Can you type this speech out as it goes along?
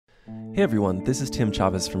Hey everyone, this is Tim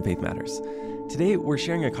Chavez from Faith Matters. Today we're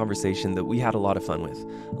sharing a conversation that we had a lot of fun with,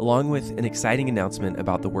 along with an exciting announcement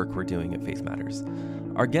about the work we're doing at Faith Matters.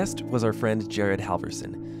 Our guest was our friend Jared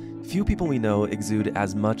Halverson. Few people we know exude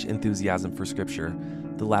as much enthusiasm for Scripture,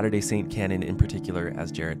 the Latter-day Saint canon in particular,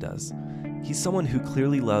 as Jared does. He's someone who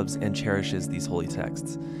clearly loves and cherishes these holy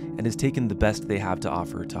texts, and has taken the best they have to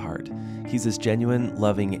offer to heart. He's as genuine,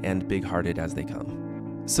 loving, and big-hearted as they come.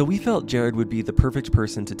 So we felt Jared would be the perfect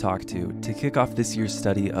person to talk to kick off this year's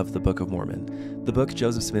study of the Book of Mormon, the book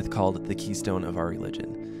Joseph Smith called the keystone of our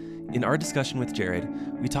religion. In our discussion with Jared,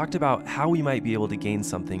 we talked about how we might be able to gain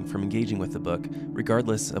something from engaging with the book,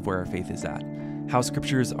 regardless of where our faith is at, how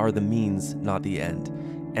scriptures are the means, not the end,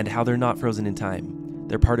 and how they're not frozen in time.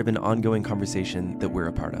 They're part of an ongoing conversation that we're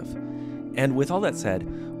a part of. And with all that said,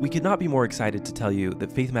 we could not be more excited to tell you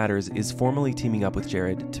that Faith Matters is formally teaming up with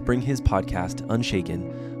Jared to bring his podcast,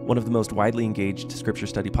 Unshaken, one of the most widely engaged scripture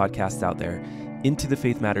study podcasts out there, into the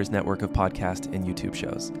Faith Matters network of podcast and YouTube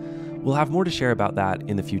shows. We'll have more to share about that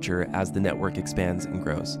in the future as the network expands and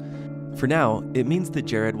grows. For now, it means that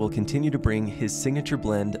Jared will continue to bring his signature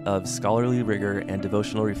blend of scholarly rigor and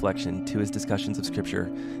devotional reflection to his discussions of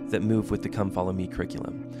Scripture that move with the Come Follow Me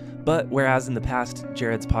curriculum. But whereas in the past,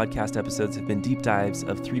 Jared's podcast episodes have been deep dives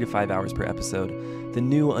of 3 to 5 hours per episode, the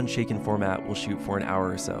new Unshaken format will shoot for an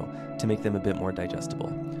hour or so to make them a bit more digestible.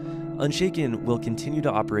 Unshaken will continue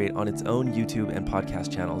to operate on its own YouTube and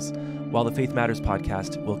podcast channels, while the Faith Matters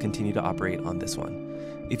podcast will continue to operate on this one.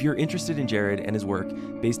 If you're interested in Jared and his work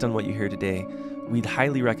based on what you hear today, we'd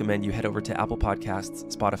highly recommend you head over to Apple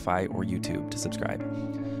Podcasts, Spotify, or YouTube to subscribe.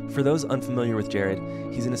 For those unfamiliar with Jared,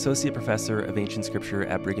 he's an associate professor of ancient scripture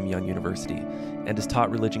at Brigham Young University and has taught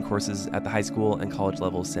religion courses at the high school and college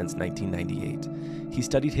level since 1998. He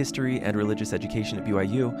studied history and religious education at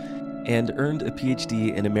BYU and earned a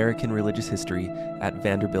PhD in American religious history at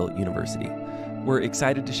Vanderbilt University. We're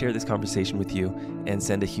excited to share this conversation with you and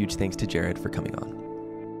send a huge thanks to Jared for coming on.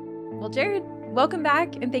 Well, Jared, welcome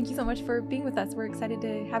back, and thank you so much for being with us. We're excited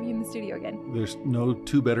to have you in the studio again. There's no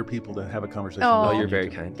two better people to have a conversation with. Oh, you're very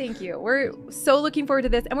kind. Thank you. We're so looking forward to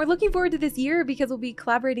this, and we're looking forward to this year because we'll be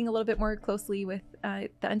collaborating a little bit more closely with the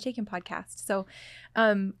Unshaken podcast. So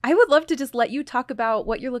I would love to just let you talk about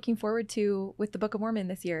what you're looking forward to with the Book of Mormon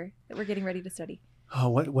this year that we're getting ready to study. Oh,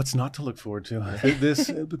 what's not to look forward to? This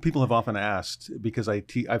people have often asked, because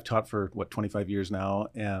I've taught for 25 years now,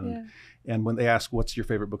 and when they ask what's your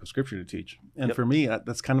favorite book of scripture to teach, and for me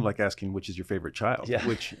that's kind of like asking which is your favorite child,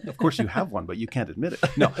 which of course you have one, but you can't admit it.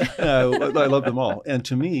 No, I love them all, and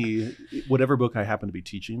to me, whatever book I happen to be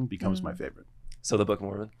teaching becomes my favorite. So the Book of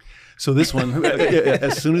Mormon? So this one,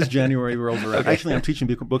 as soon as January rolls around, actually I'm teaching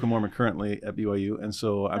Book of Mormon currently at BYU, and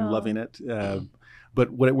so I'm loving it. But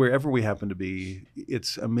wherever we happen to be,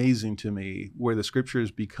 it's amazing to me where the scriptures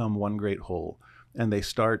become one great whole and they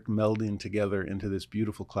start melding together into this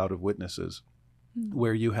beautiful cloud of witnesses,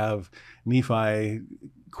 where you have Nephi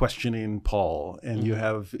questioning Paul, and you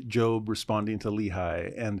have Job responding to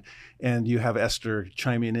Lehi, and you have Esther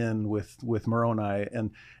chiming in with Moroni,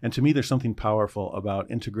 and to me there's something powerful about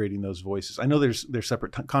integrating those voices. I know there's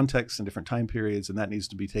separate contexts and different time periods, and that needs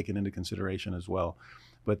to be taken into consideration as well.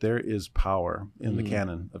 But there is power in the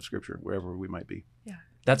canon of Scripture, wherever we might be. Yeah,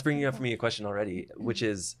 that's bringing up for me a question already, which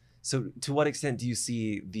is, so to what extent do you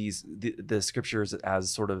see the Scriptures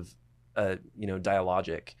as sort of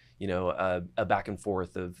dialogic, a back and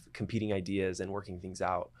forth of competing ideas and working things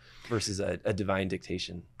out versus a divine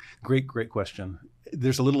dictation? Great question.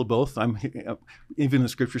 There's a little of both. Even in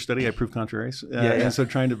scripture study, I prove contraries, and so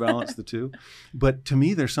trying to balance the two. But to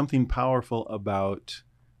me, there's something powerful about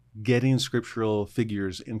getting scriptural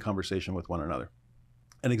figures in conversation with one another.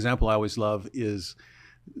 An example I always love is,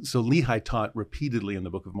 so Lehi taught repeatedly in the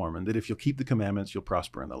Book of Mormon that if you'll keep the commandments, you'll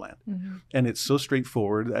prosper in the land. And it's so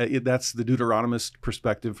straightforward. That's the Deuteronomist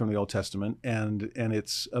perspective from the Old Testament, and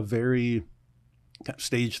it's a very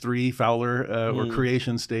stage 3 Fowler or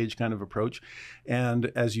creation stage kind of approach.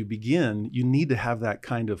 And as you begin, you need to have that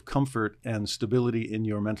kind of comfort and stability in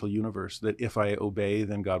your mental universe that if I obey,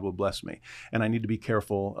 then God will bless me. And I need to be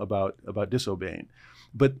careful about disobeying.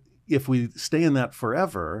 But if we stay in that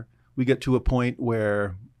forever, we get to a point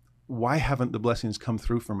where, why haven't the blessings come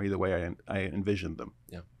through for me the way I envisioned them?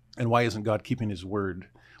 Yeah. And why isn't God keeping his word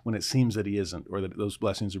when it seems that he isn't, or that those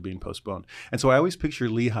blessings are being postponed? And so I always picture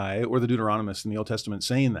Lehi or the Deuteronomist in the Old Testament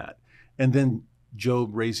saying that, and then Job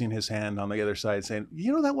raising his hand on the other side saying,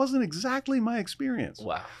 that wasn't exactly my experience.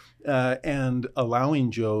 Wow. And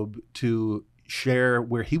allowing Job to share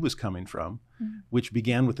where he was coming from, which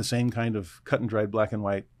began with the same kind of cut and dried black and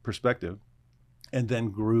white perspective, and then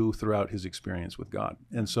grew throughout his experience with God.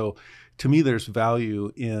 And so to me, there's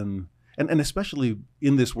value in and especially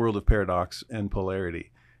in this world of paradox and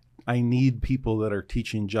polarity, I need people that are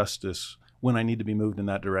teaching justice when I need to be moved in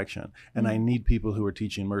that direction. And I need people who are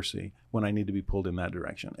teaching mercy when I need to be pulled in that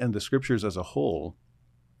direction. And the scriptures as a whole,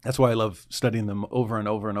 that's why I love studying them over and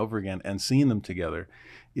over and over again and seeing them together,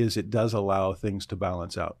 is it does allow things to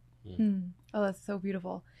balance out. Oh, that's so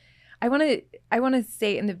beautiful. I want to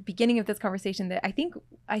say in the beginning of this conversation that I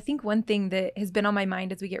think one thing that has been on my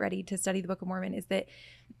mind as we get ready to study the Book of Mormon is that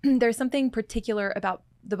there's something particular about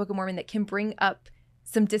the Book of Mormon that can bring up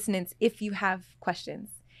some dissonance if you have questions,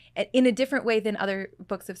 in a different way than other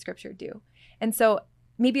books of scripture do. And so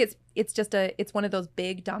maybe it's one of those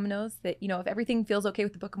big dominoes that, if everything feels okay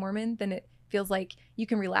with the Book of Mormon, then it feels like you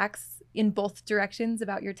can relax in both directions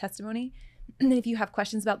about your testimony. And then if you have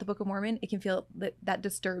questions about the Book of Mormon, it can feel that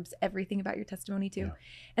disturbs everything about your testimony too. Yeah.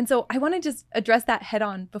 And so I want to just address that head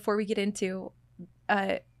on before we get into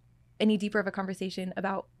any deeper of a conversation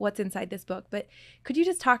about what's inside this book. But could you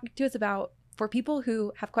just talk to us about, for people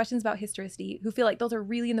who have questions about historicity, who feel like those are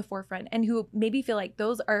really in the forefront and who maybe feel like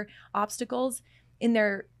those are obstacles in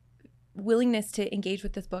their willingness to engage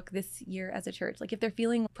with this book this year as a church, like if they're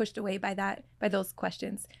feeling pushed away by those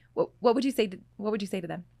questions, what would you say to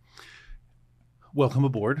them? Welcome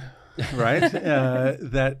aboard, right?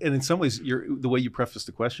 And in some ways, the way you preface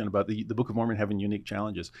the question about the Book of Mormon having unique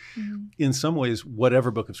challenges, in some ways,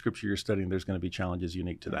 whatever book of scripture you're studying, there's going to be challenges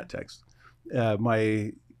unique to that text.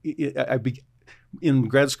 In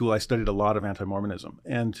grad school, I studied a lot of anti-Mormonism,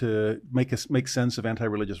 and to make sense of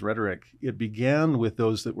anti-religious rhetoric, it began with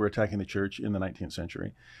those that were attacking the church in the 19th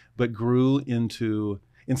century, but grew into,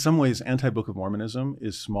 in some ways, anti-Book of Mormonism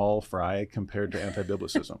is small fry compared to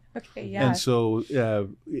anti-biblicism. Okay, yeah. And so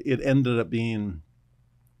it ended up being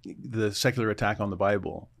the secular attack on the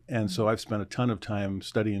Bible. And so I've spent a ton of time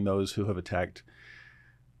studying those who have attacked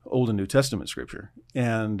Old and New Testament scripture.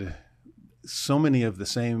 And so many of the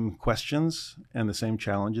same questions and the same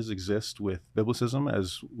challenges exist with biblicism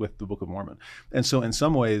as with the Book of Mormon. And so in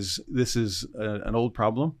some ways, this is an old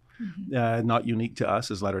problem, not unique to us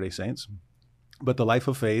as Latter-day Saints. But the life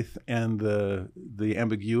of faith and the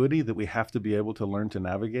ambiguity that we have to be able to learn to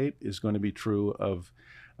navigate is going to be true of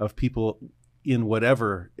people in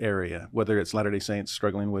whatever area, whether it's Latter-day Saints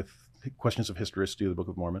struggling with questions of historicity of the Book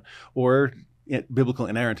of Mormon, or biblical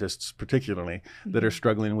inerrantists particularly that are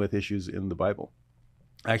struggling with issues in the Bible.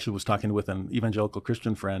 I actually was talking with an evangelical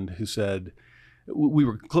Christian friend who said,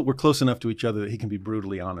 we're close enough to each other that he can be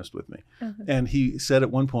brutally honest with me. And he said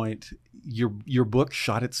at one point, your book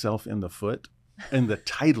shot itself in the foot in the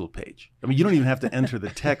title page. I mean, you don't even have to enter the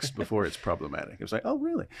text before it's problematic. I was like, oh,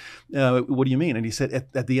 really? What do you mean? And he said,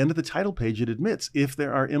 at the end of the title page, it admits if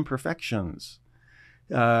there are imperfections.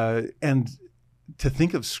 And to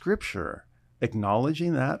think of Scripture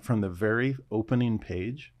acknowledging that from the very opening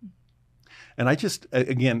page. And I just,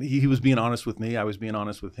 again, he was being honest with me. I was being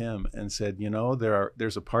honest with him and said,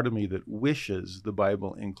 there's a part of me that wishes the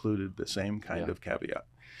Bible included the same kind of caveat,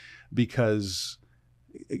 because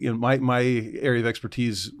my area of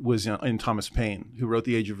expertise was in Thomas Paine, who wrote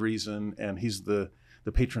The Age of Reason, and he's the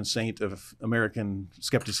patron saint of American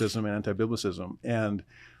skepticism and anti-biblicism.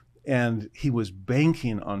 And he was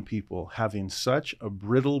banking on people having such a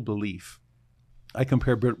brittle belief. I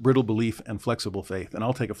compare brittle belief and flexible faith, and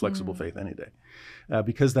I'll take a flexible faith any day.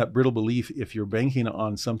 Because that brittle belief, if you're banking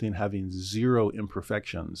on something having zero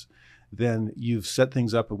imperfections, then you've set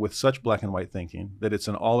things up with such black and white thinking that it's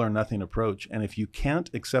an all or nothing approach. And if you can't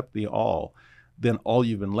accept the all, then all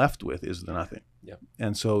you've been left with is the nothing. Yep.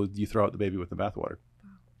 And so you throw out the baby with the bathwater.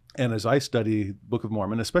 And as I study Book of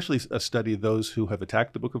Mormon, especially study those who have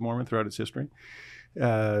attacked the Book of Mormon throughout its history,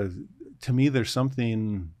 to me there's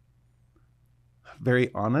something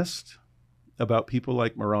very honest about people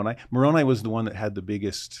like Moroni. Moroni was the one that had the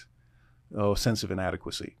biggest sense of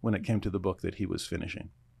inadequacy when it came to the book that he was finishing.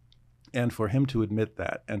 And for him to admit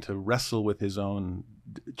that and to wrestle with his own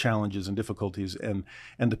challenges and difficulties and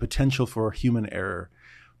the potential for human error,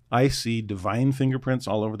 I see divine fingerprints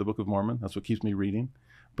all over the Book of Mormon. That's what keeps me reading.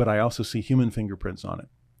 But I also see human fingerprints on it.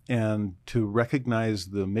 And to recognize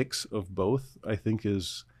the mix of both, I think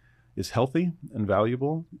is healthy and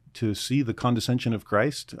valuable. To see the condescension of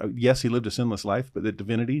Christ. Yes, he lived a sinless life, but that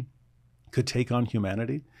divinity could take on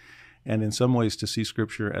humanity. And in some ways to see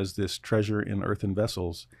Scripture as this treasure in earthen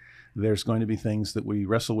vessels. There's going to be things that we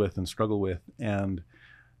wrestle with and struggle with and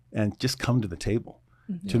just come to the table.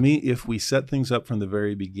 Mm-hmm. To me, if we set things up from the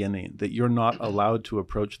very beginning, that you're not allowed to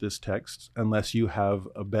approach this text unless you have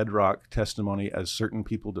a bedrock testimony as certain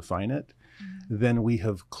people define it, then we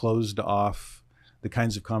have closed off the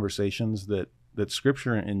kinds of conversations that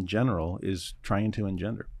Scripture in general is trying to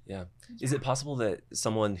engender. Yeah. Is it possible that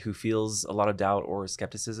someone who feels a lot of doubt or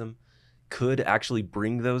skepticism could actually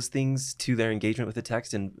bring those things to their engagement with the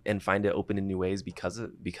text and find it open in new ways because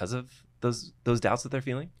of those doubts that they're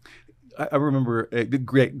feeling? I remember a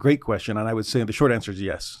great question, and I would say the short answer is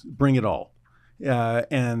yes. Bring it all,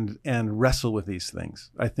 and wrestle with these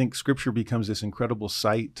things. I think Scripture becomes this incredible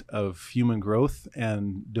site of human growth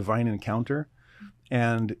and divine encounter,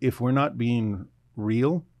 and if we're not being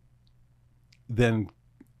real, then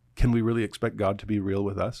can we really expect God to be real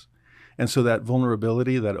with us? And so that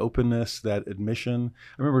vulnerability, that openness, that admission.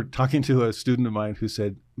 I remember talking to a student of mine who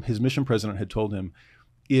said his mission president had told him,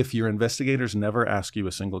 if your investigators never ask you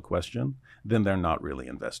a single question, then they're not really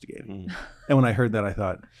investigating. And when I heard that, I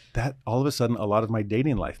thought, that all of a sudden, a lot of my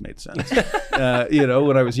dating life made sense.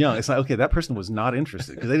 When I was young, it's like, okay, that person was not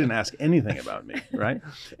interested because they didn't ask anything about me, right?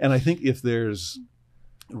 And I think if there's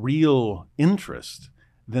real interest,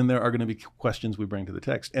 then there are going to be questions we bring to the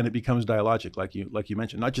text, and it becomes dialogic, like you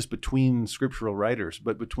mentioned, not just between scriptural writers,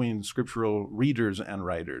 but between scriptural readers and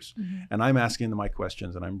writers. And I'm asking them my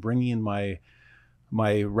questions, and I'm bringing my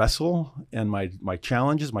wrestle and my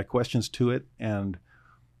challenges, my questions to it. And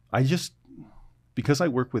because I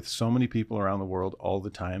work with so many people around the world all the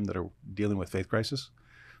time that are dealing with faith crisis,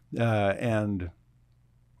 and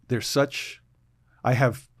I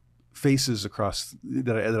have faces across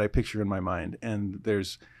that I picture in my mind, and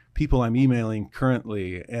there's people I'm emailing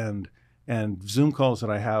currently and Zoom calls that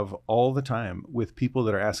I have all the time with people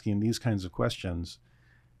that are asking these kinds of questions.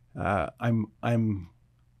 I'm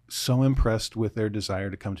so impressed with their desire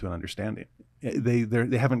to come to an understanding.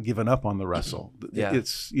 They haven't given up on the wrestle. Yeah.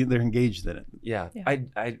 They're engaged in it. Yeah.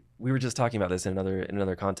 We were just talking about this in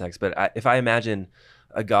another context, but if I imagine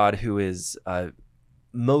a God who is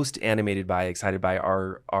most animated by, excited by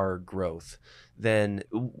our growth, then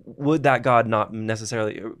would that God not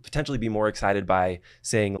necessarily potentially be more excited by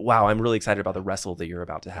saying, wow, I'm really excited about the wrestle that you're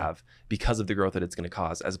about to have because of the growth that it's going to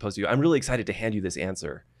cause, as opposed to, I'm really excited to hand you this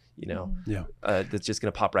answer, that's just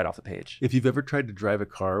going to pop right off the page. If you've ever tried to drive a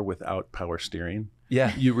car without power steering,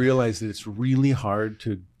 yeah, you realize that it's really hard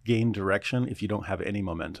to gain direction if you don't have any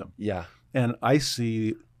momentum. Yeah. And I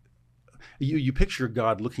see, you picture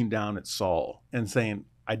God looking down at Saul and saying,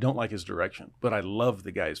 I don't like his direction, but I love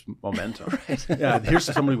the guy's momentum. Right. Yeah, here's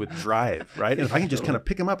somebody with drive, right? And if I can just kind of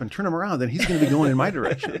pick him up and turn him around, then he's going to be going in my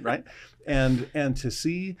direction, right? And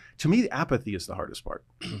to me, apathy is the hardest part.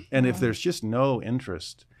 And if there's just no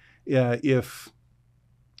interest,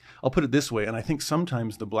 I'll put it this way, and I think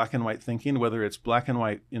sometimes the black and white thinking, whether it's black and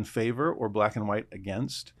white in favor or black and white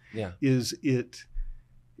against, is it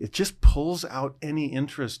just pulls out any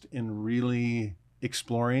interest in really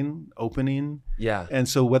exploring, opening. Yeah. And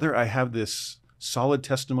so whether I have this solid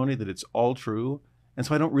testimony that it's all true, and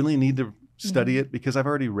so I don't really need to study it because I've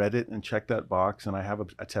already read it and checked that box and I have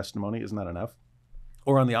a testimony, isn't that enough?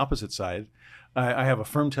 Or on the opposite side, I have a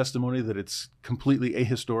firm testimony that it's completely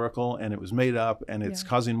ahistorical and it was made up and it's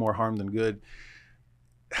causing more harm than good.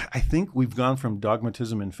 I think we've gone from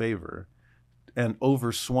dogmatism in favor and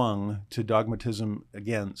overswung to dogmatism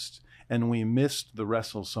against, and we missed the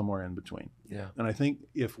wrestle somewhere in between. Yeah. And I think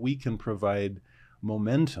if we can provide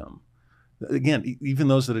momentum, again, even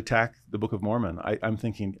those that attack the Book of Mormon, I'm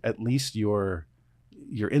thinking at least you're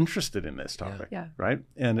interested in this topic, right?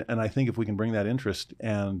 And I think if we can bring that interest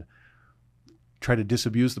and try to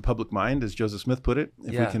disabuse the public mind, as Joseph Smith put it,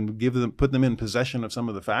 if we can put them in possession of some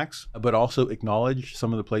of the facts, but also acknowledge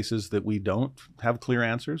some of the places that we don't have clear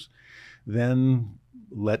answers, then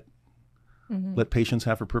let patience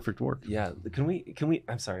have her perfect work. Yeah. Can we,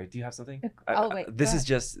 I'm sorry, do you have something? I'll wait. This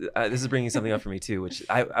is bringing something up for me too, which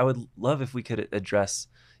I would love if we could address,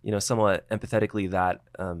 somewhat empathetically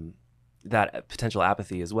that potential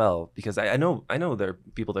apathy as well, because I know there are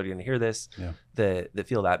people that are going to hear this that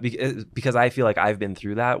feel that, because I feel like I've been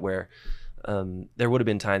through that, where there would have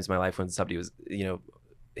been times in my life when somebody was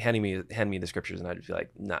handing me the scriptures and I'd feel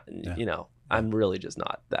like, not, I'm really just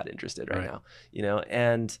not that interested right now,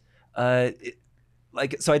 and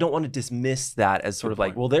so I don't want to dismiss that as sort of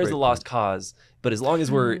like, well, there's the lost cause, but as long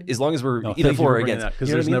as we're either for or against, because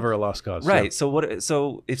there's never a lost cause, right?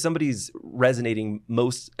 So if somebody's resonating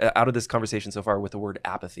most out of this conversation so far with the word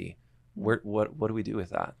apathy, what do we do with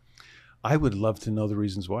that? I would love to know the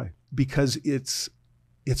reasons why, because it's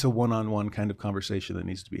a one-on-one kind of conversation that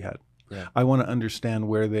needs to be had. Yeah. I want to understand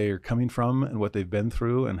where they are coming from and what they've been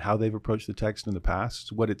through and how they've approached the text in the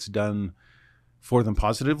past, what it's done for them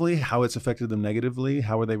positively, how it's affected them negatively,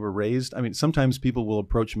 how they were raised. I mean, sometimes people will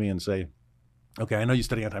approach me and say, okay, I know you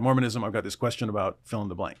study anti-Mormonism. I've got this question about fill in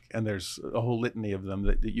the blank. And there's a whole litany of them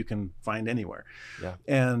that you can find anywhere. Yeah.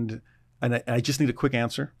 And And I just need a quick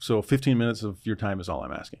answer. So 15 minutes of your time is all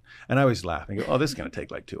I'm asking. And I always laugh and go, oh, this is going to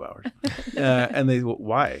take like 2 hours. And they go,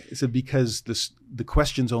 why? I said, because the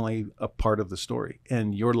question's only a part of the story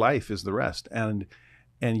and your life is the rest. And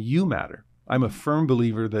you matter. I'm a firm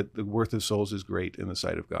believer that the worth of souls is great in the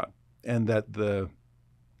sight of God. And that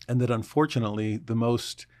unfortunately, the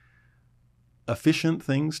most efficient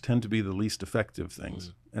things tend to be the least effective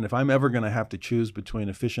things. And if I'm ever going to have to choose between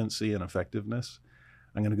efficiency and effectiveness,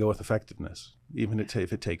 I'm going to go with effectiveness, even if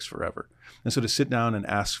it takes forever. And so to sit down and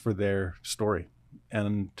ask for their story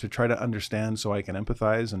and to try to understand so I can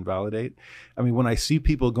empathize and validate. I mean, when I see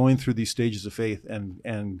people going through these stages of faith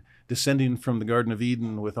and descending from the Garden of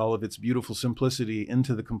Eden with all of its beautiful simplicity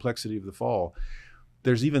into the complexity of the fall,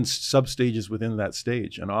 there's even sub-stages within that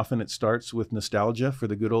stage. And often it starts with nostalgia for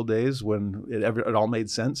the good old days when it all made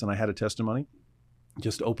sense and I had a testimony.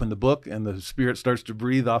 Just open the book and the Spirit starts to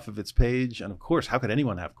breathe off of its page. And of course, how could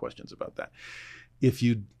anyone have questions about that? If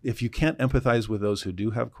you can't empathize with those who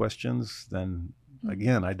do have questions, then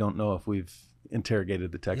again, I don't know if we've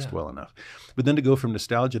interrogated the text well enough. But then to go from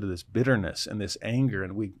nostalgia to this bitterness and this anger,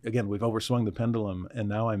 and we've overswung the pendulum, and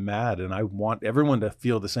now I'm mad and I want everyone to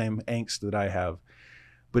feel the same angst that I have.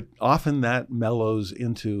 But often that mellows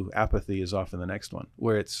into apathy is often the next one,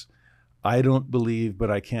 where it's, I don't believe, but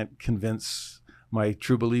I can't convince my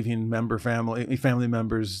true believing family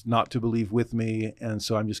members not to believe with me, and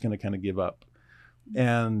so I'm just going to kind of give up.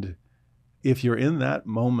 And if you're in that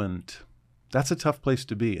moment, that's a tough place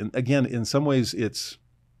to be. And again, in some ways, it's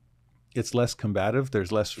less combative.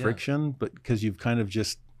 There's less friction, but because you've kind of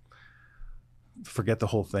just forget the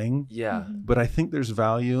whole thing. Yeah. But I think there's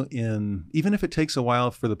value in, even if it takes a while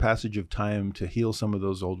for the passage of time to heal some of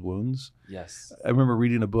those old wounds. Yes. I remember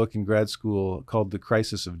reading a book in grad school called The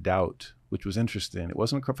Crisis of Doubt, which was interesting. It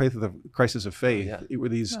wasn't a crisis of faith. Yeah. It were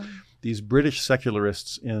these British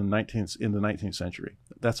secularists in the 19th century.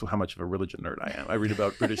 That's how much of a religion nerd I am. I read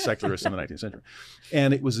about British secularists in the 19th century.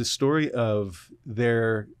 And it was a story of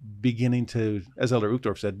their beginning to, as Elder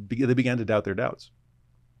Uchtdorf said, they began to doubt their doubts.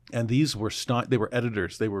 And these were they were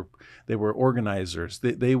editors, they were organizers,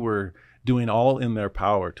 they were doing all in their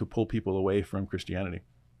power to pull people away from Christianity.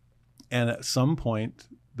 And at some point,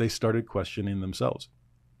 they started questioning themselves.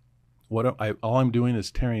 All I'm doing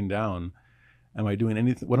is tearing down. Am I doing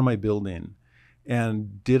anything? What am I building?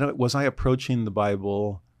 And was I approaching the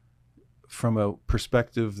Bible from a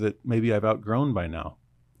perspective that maybe I've outgrown by now?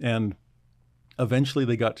 And eventually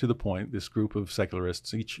they got to the point, this group of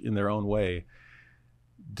secularists, each in their own way,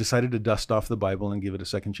 decided to dust off the Bible and give it a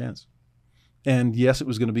second chance. And yes, it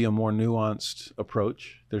was going to be a more nuanced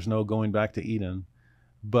approach. There's no going back to Eden,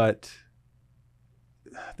 but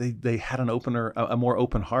they had a more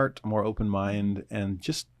open heart, a more open mind, and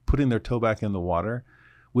just putting their toe back in the water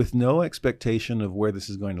with no expectation of where this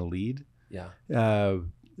is going to lead. Yeah.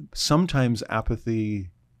 Sometimes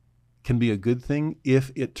apathy can be a good thing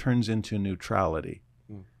if it turns into neutrality,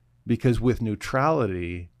 because with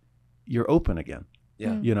neutrality, you're open again.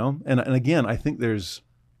 Yeah. You know, and again, I think it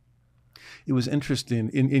was interesting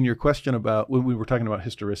in your question about when we were talking about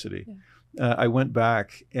historicity. Yeah. I went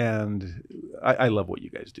back and I love what you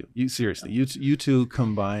guys do. You seriously, you two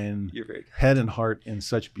combine head and heart in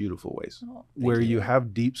such beautiful ways, where you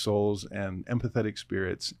have deep souls and empathetic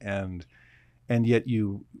spirits, and yet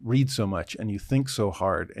you read so much and you think so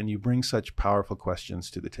hard and you bring such powerful questions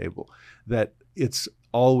to the table that it's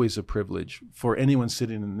always a privilege for anyone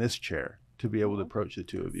sitting in this chair to be able to approach the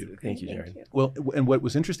two of you. Thank you, Jared. Well, and what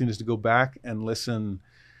was interesting is to go back and listen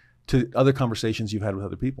to other conversations you've had with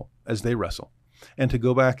other people as they wrestle, and to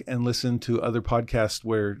go back and listen to other podcasts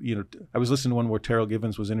where, I was listening to one where Terrell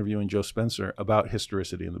Givens was interviewing Joe Spencer about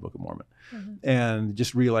historicity in the Book of Mormon, and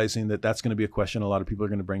just realizing that that's going to be a question a lot of people are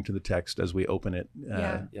going to bring to the text as we open it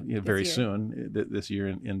very soon this year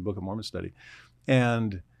in Book of Mormon study.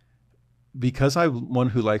 And because I'm one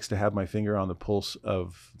who likes to have my finger on the pulse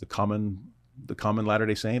of the common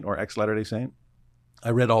Latter-day Saint or ex-Latter-day Saint, I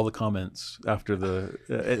read all the comments after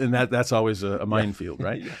and that's always a minefield,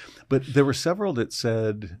 right? Yeah. But there were several that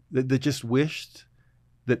said that just wished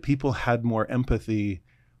that people had more empathy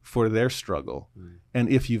for their struggle. And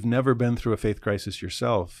if you've never been through a faith crisis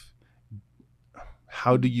yourself,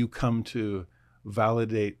 how do you come to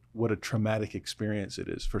validate what a traumatic experience it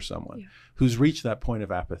is for someone who's reached that point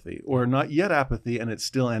of apathy, or not yet apathy, and it's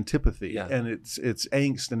still antipathy, and it's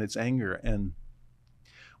angst and it's anger. And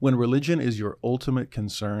when religion is your ultimate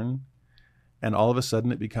concern and all of a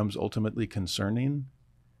sudden it becomes ultimately concerning,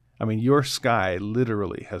 I mean, your sky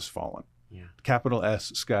literally has fallen. Capital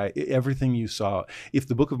S sky, everything you saw. If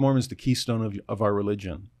the Book of Mormon is the keystone of our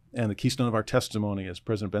religion and the keystone of our testimony, as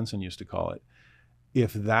President Benson used to call it,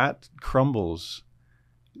 if that crumbles,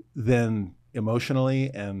 then emotionally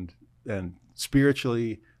and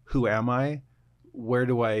spiritually, who am I? Where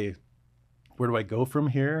do I go from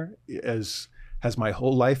here? Has my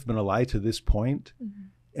whole life been a lie to this point? Mm-hmm.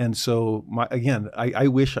 And so, I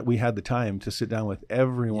wish we had the time to sit down with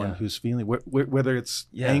everyone who's feeling, whether it's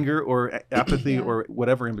anger or apathy or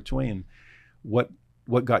whatever in between.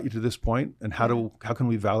 What got you to this point, and how can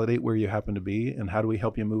we validate where you happen to be, and how do we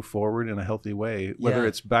help you move forward in a healthy way, whether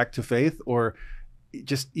it's back to faith or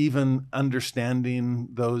just even understanding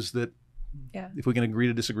those that, if we can agree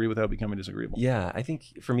to disagree without becoming disagreeable. Yeah, I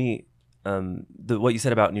think for me, what you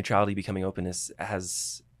said about neutrality becoming openness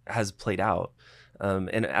has played out.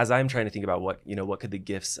 And as I'm trying to think about what could the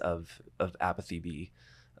gifts of apathy be,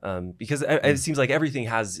 because it seems like everything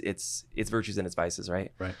has its virtues and its vices,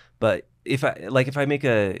 right? Right. But if I make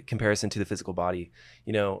a comparison to the physical body,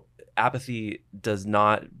 apathy does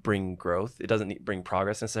not bring growth. It doesn't bring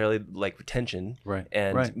progress necessarily. Like tension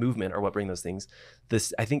and movement are what bring those things.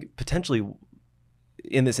 This, I think, potentially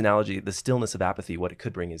in this analogy, the stillness of apathy, what it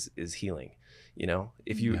could bring is healing.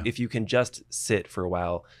 If you can just sit for a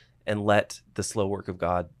while and let the slow work of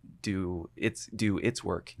God do its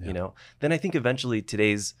work, then I think eventually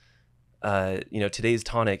today's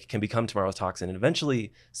tonic can become tomorrow's toxin, and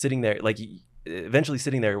eventually sitting there,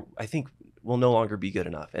 I think will no longer be good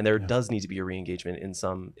enough, and there does need to be a re-engagement in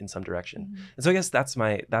some direction. Mm-hmm. And so I guess that's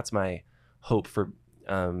my hope for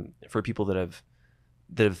people that have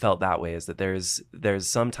felt that way, is that there's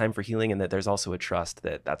some time for healing, and that there's also a trust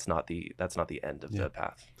that that's not the end of the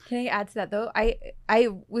path. Can I add to that though? I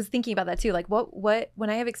was thinking about that too. Like what when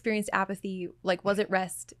I have experienced apathy, like was it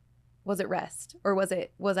rest, or was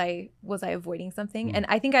I avoiding something? Mm. And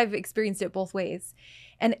I think I've experienced it both ways.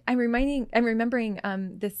 And I'm remembering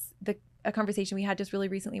a conversation we had just really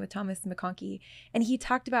recently with Thomas McConkie, and he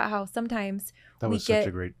talked about how sometimes that was such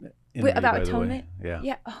a great interview, about atonement.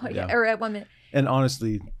 Or at 1 minute. And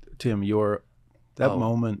honestly, Tim, that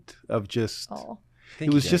moment of just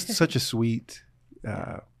it was just such a sweet.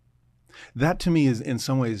 That to me is, in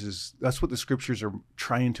some ways, that's what the scriptures are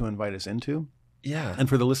trying to invite us into. Yeah. And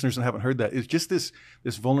for the listeners that haven't heard that, it's just this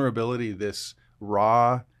vulnerability, this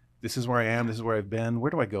raw, this is where I am, this is where I've been,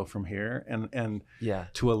 where do I go from here? And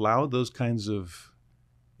to allow those kinds of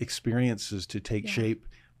experiences to take shape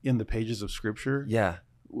in the pages of scripture. Yeah.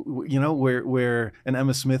 Where an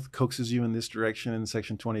Emma Smith coaxes you in this direction in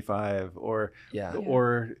section 25, or you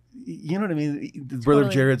know what I mean? Brother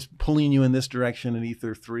Jared's pulling you in this direction in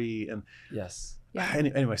Ether 3. And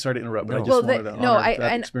anyway, sorry to interrupt, but I just wanted to honor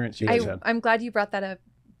that experience you guys had. I'm glad you brought that up,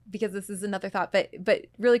 because this is another thought. But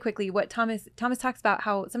really quickly, what Thomas talks about,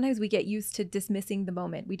 how sometimes we get used to dismissing the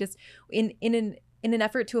moment. We just in an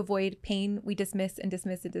effort to avoid pain, we dismiss and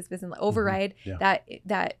override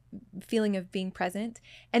that feeling of being present.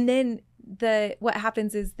 And then what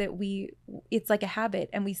happens is that it's like a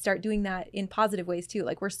habit, and we start doing that in positive ways too.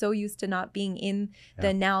 Like we're so used to not being in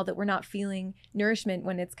the now that we're not feeling nourishment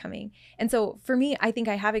when it's coming. And so for me, I think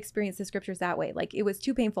I have experienced the scriptures that way. Like it was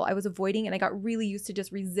too painful. I was avoiding, and I got really used to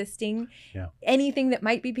just resisting anything that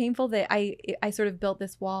might be painful, that I sort of built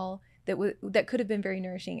this wall that could have been very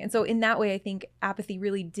nourishing. And so in that way, I think apathy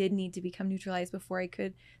really did need to become neutralized before I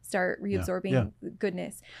could start reabsorbing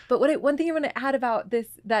goodness. But one thing I want to add about this,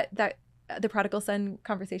 that the prodigal son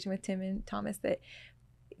conversation with Tim and Thomas that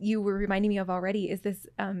you were reminding me of already, is this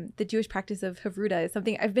the Jewish practice of Havruta is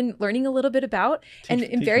something I've been learning a little bit about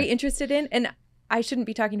and very interested in. And I shouldn't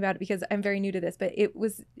be talking about it because I'm very new to this, but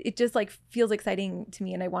it just like feels exciting to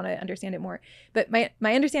me, and I want to understand it more. But my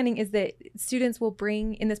understanding is that students will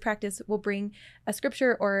bring a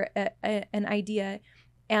scripture or an idea,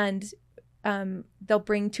 and they'll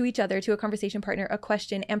bring to each other, to a conversation partner, a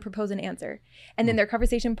question and propose an answer. And then their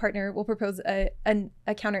conversation partner will propose a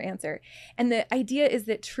counter answer. And the idea is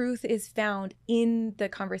that truth is found in the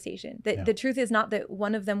conversation. That the truth is not that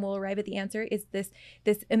one of them will arrive at the answer. It's this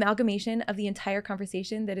amalgamation of the entire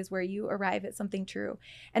conversation that is where you arrive at something true.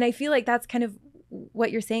 And I feel like that's kind of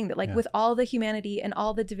what you're saying, that like with all the humanity and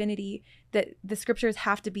all the divinity, that the scriptures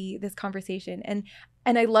have to be this conversation. And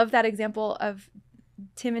I love that example of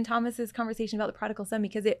Tim and Thomas's conversation about the prodigal son,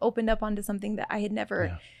 because it opened up onto something that I had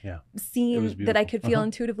never seen, that I could feel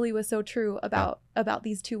intuitively was so true about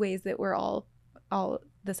these two ways that we're all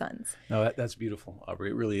the sons. No, that's beautiful, Aubrey.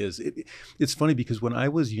 It really is. It's funny because when I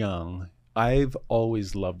was young, I've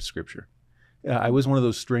always loved scripture. I was one of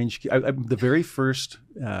those strange, the very first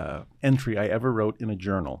entry I ever wrote in a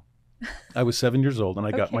journal, I was 7 years old, and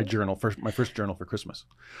I got my first journal for Christmas.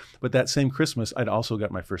 But that same Christmas, I'd also got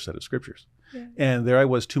my first set of scriptures. Yeah. And there I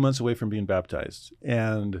was 2 months away from being baptized.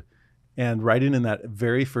 And writing in that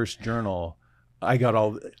very first journal,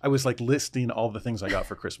 I was like listing all the things I got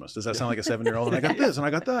for Christmas. Does that sound like a 7-year-old? And I got this and I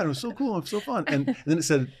got that. It was so cool. It was so fun. And then it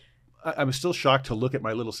said, I was still shocked to look at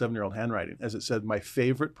my little 7-year-old handwriting as it said, my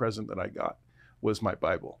favorite present that I got was my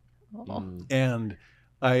Bible. And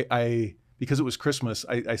I because it was Christmas,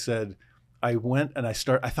 I said, I went and I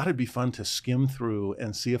thought it'd be fun to skim through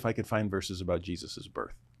and see if I could find verses about Jesus's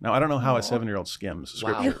birth. Now, I don't know how a 7-year-old skims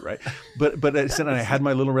scripture, right? But I said, and I had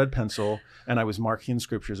my little red pencil and I was marking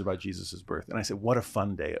scriptures about Jesus's birth. And I said, what a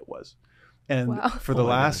fun day it was. And for the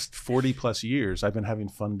last 40 plus years, I've been having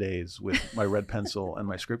fun days with my red pencil and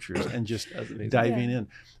my scriptures and just diving in.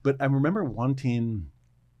 But I remember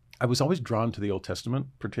I was always drawn to the Old Testament,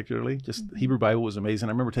 particularly. Just the Hebrew Bible was amazing.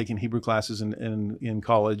 I remember taking Hebrew classes in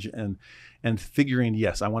college and figuring,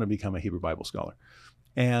 yes, I want to become a Hebrew Bible scholar.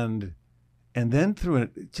 And then through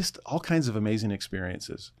just all kinds of amazing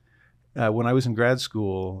experiences. When I was in grad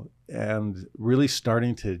school and really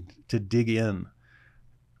starting to dig in,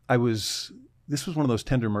 this was one of those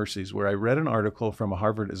tender mercies where I read an article from a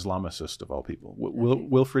Harvard Islamicist, of all people.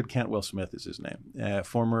 Wilfred Cantwell Smith is his name,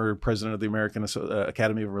 former president of the American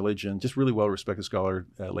Academy of Religion, just really well-respected scholar,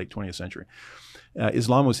 late 20th century.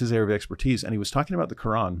 Islam was his area of expertise, and he was talking about the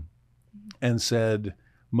Quran and said,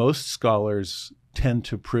 most scholars tend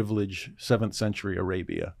to privilege 7th century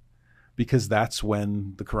Arabia because that's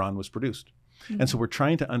when the Quran was produced. And so we're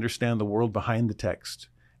trying to understand the world behind the text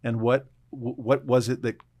and what was it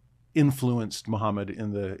that influenced Muhammad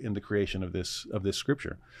in the creation of this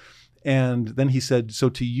scripture. And then he said, so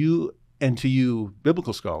to you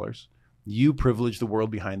biblical scholars, you privilege the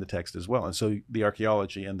world behind the text as well. And so the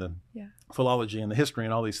archaeology and the philology and the history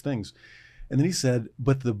and all these things. And then he said,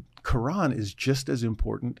 but the Quran is just as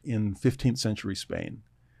important in 15th century Spain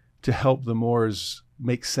to help the Moors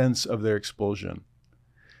make sense of their expulsion.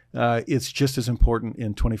 It's just as important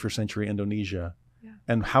in 21st century Indonesia.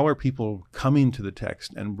 And how are people coming to the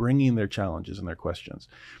text and bringing their challenges and their questions?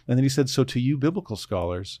 And then he said, so to you biblical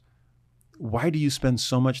scholars, why do you spend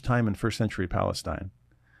so much time in 1st century Palestine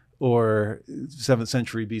or 7th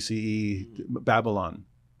century BCE Babylon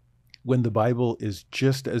when the Bible is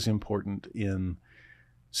just as important in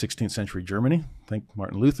 16th century Germany? Think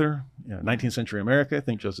Martin Luther. 19th century America.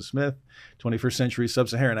 Think Joseph Smith. 21st century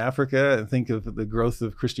Sub-Saharan Africa. And think of the growth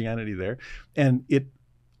of Christianity there. And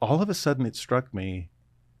all of a sudden it struck me,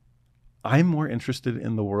 I'm more interested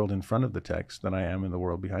in the world in front of the text than I am in the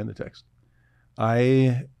world behind the text.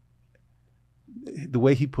 The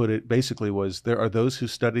way he put it basically was, there are those who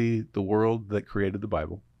study the world that created the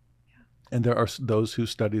Bible, and there are those who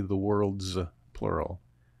study the worlds, plural,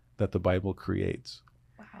 that the Bible creates.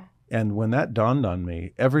 Wow. And when that dawned on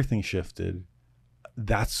me, everything shifted.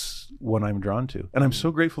 That's what I'm drawn to. And I'm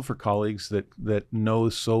so grateful for colleagues that know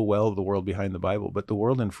so well the world behind the Bible, but the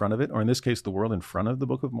world in front of it, or in this case, the world in front of the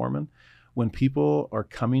Book of Mormon, when people are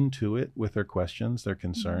coming to it with their questions, their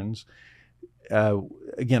concerns,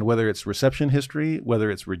 again, whether it's reception history, whether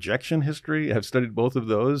it's rejection history, I've studied both of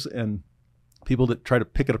those, and people that try to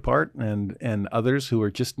pick it apart and others who are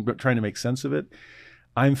just trying to make sense of it.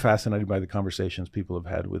 I'm fascinated by the conversations people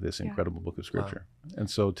have had with this incredible book of scripture. Wow. And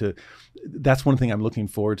so that's one thing I'm looking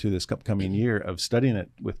forward to this upcoming year of studying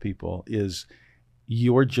it with people is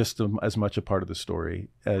you're just as much a part of the story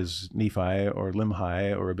as Nephi or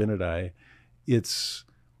Limhi or Abinadi.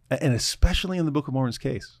 And especially in the Book of Mormon's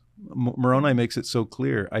case, Moroni makes it so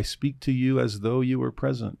clear. I speak to you as though you were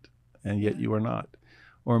present, and yet you are not.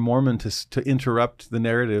 Or Mormon to interrupt the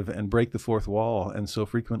narrative and break the fourth wall and so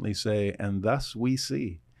frequently say, and thus we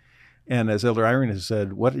see. And as Elder Irene has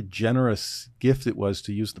said, what a generous gift it was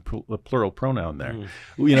to use the plural pronoun there.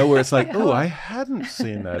 Where it's like, oh, I hadn't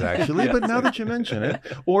seen that actually, but now that you mention it.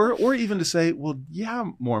 Or even to say, well,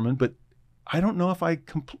 yeah, Mormon, but I don't know if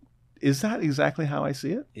is that exactly how I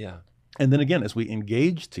see it? Yeah. And then again, as we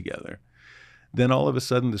engage together, then all of a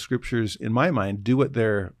sudden the scriptures, in my mind, do what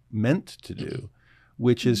they're meant to do,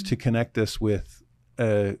 which is to connect us with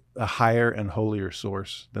a higher and holier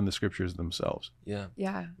source than the scriptures themselves.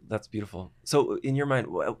 Yeah. That's beautiful. So in your mind,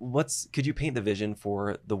 could you paint the vision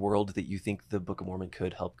for the world that you think the Book of Mormon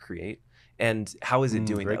could help create? And how is it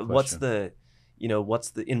doing that? Question. What's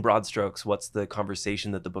the, in broad strokes, what's the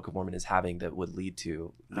conversation that the Book of Mormon is having that would lead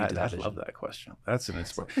to that vision? I love that question. That's an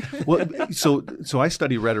inspiration. Well, so I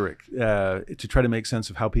study rhetoric to try to make sense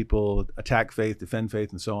of how people attack faith, defend faith,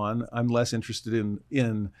 and so on. I'm less interested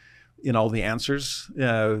in all the answers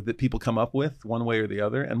that people come up with one way or the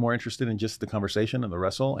other, and more interested in just the conversation and the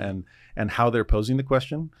wrestle and how they're posing the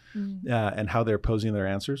question and how they're posing their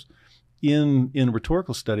answers. In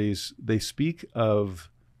rhetorical studies, they speak of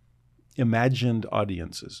imagined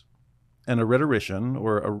audiences, and a rhetorician,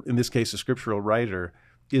 or in this case a scriptural writer,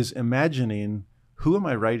 is imagining who am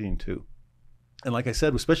I writing to? And like I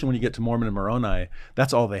said, especially when you get to Mormon and Moroni,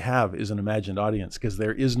 that's all they have is an imagined audience, because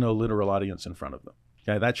there is no literal audience in front of them.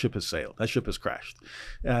 Okay, that ship has sailed. That ship has crashed.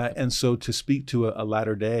 And so to speak to a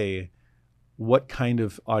latter day, what kind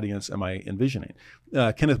of audience am I envisioning?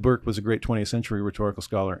 Kenneth Burke was a great 20th century rhetorical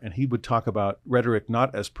scholar, and he would talk about rhetoric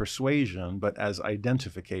not as persuasion, but as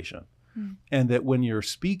identification. And that when you're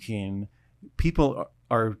speaking, people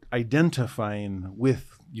are identifying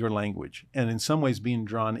with your language and in some ways being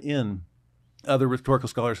drawn in. Other rhetorical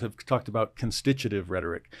scholars have talked about constitutive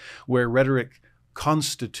rhetoric, where rhetoric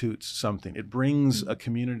constitutes something. It brings a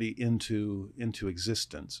community into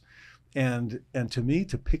existence. And to me,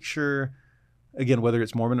 to picture, again, whether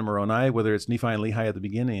it's Mormon and Moroni, whether it's Nephi and Lehi at the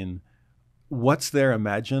beginning, what's their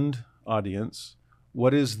imagined audience?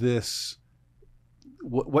 What is this?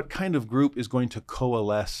 What kind of group is going to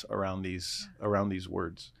coalesce around these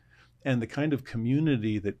words? And the kind of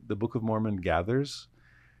community that the Book of Mormon gathers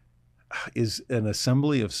is an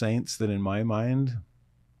assembly of saints that, in my mind,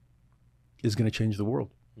 is going to change the world.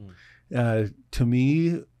 To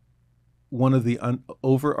me, one of the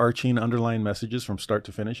overarching underlying messages from start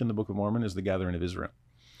to finish in the Book of Mormon is the gathering of Israel.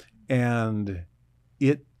 And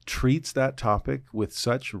it treats that topic with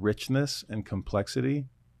such richness and complexity.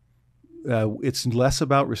 It's less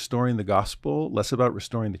about restoring the gospel, less about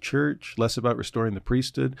restoring the church, less about restoring the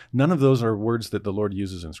priesthood. None of those are words that the Lord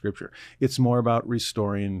uses in Scripture. It's more about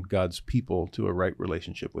restoring God's people to a right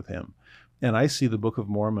relationship with Him. And I see the Book of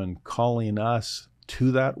Mormon calling us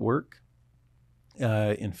to that work,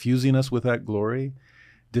 infusing us with that glory,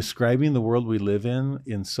 describing the world we live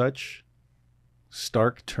in such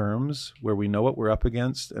stark terms where we know what we're up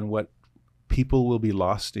against and what people will be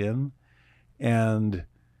lost in. And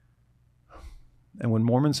when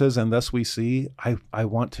Mormon says, and thus we see, I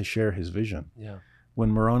want to share his vision. Yeah.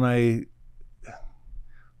 When Moroni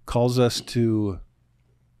calls us to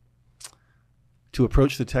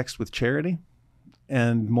approach the text with charity,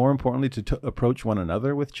 and more importantly, to approach one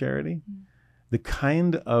another with charity, the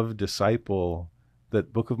kind of disciple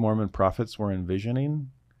that Book of Mormon prophets were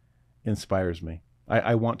envisioning inspires me.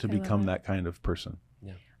 I want to become that kind of person.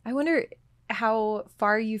 Yeah. I wonder how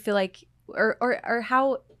far you feel like, or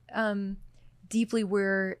how deeply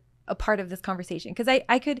we're a part of this conversation. Because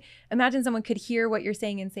I could imagine someone could hear what you're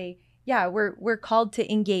saying and say, yeah, we're called to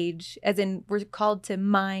engage, as in we're called to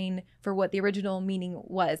mine for what the original meaning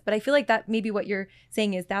was. But I feel like that maybe what you're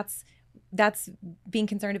saying is that's being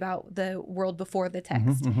concerned about the world before the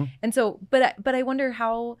text. And so, but I wonder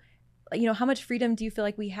how much freedom do you feel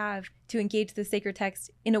like we have to engage the sacred text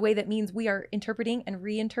in a way that means we are interpreting and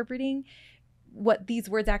reinterpreting what these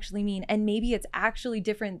words actually mean, and maybe it's actually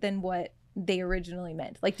different than what they originally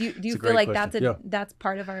meant. Like, do you feel like question. that's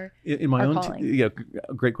part of our in my our own calling?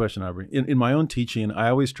 Great question, Aubrey. In my own teaching, I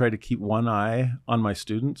always try to keep one eye on my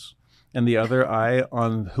students and the other eye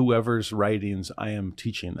on whoever's writings I am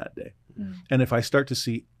teaching that day. And if I start to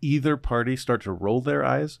see either party start to roll their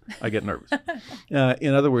eyes, I get nervous.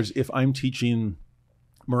 In other words, if I'm teaching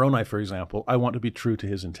Moroni, for example, I want to be true to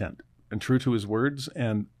his intent and true to his words,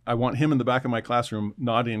 and I want him in the back of my classroom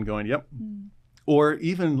nodding and going, yep. Or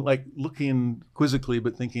even like looking quizzically,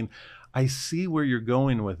 but thinking, I see where you're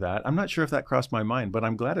going with that. I'm not sure if that crossed my mind, but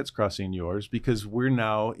I'm glad it's crossing yours, because we're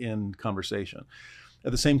now in conversation.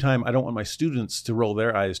 At the same time, I don't want my students to roll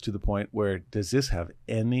their eyes to the point where, does this have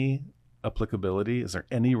any applicability? Is there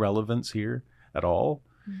any relevance here at all?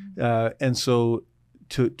 And so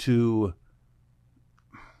let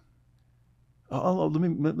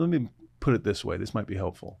me put it this way. This might be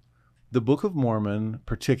helpful. The Book of Mormon,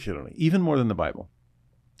 particularly, even more than the Bible,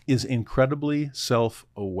 is incredibly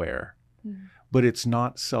self-aware, but it's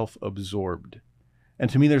not self-absorbed. And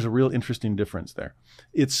to me, there's a real interesting difference there.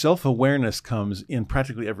 Its self-awareness comes in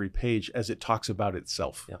practically every page as it talks about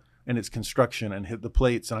itself and its construction and hit the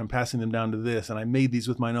plates, and I'm passing them down to this, and I made these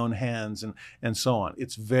with my own hands, and so on.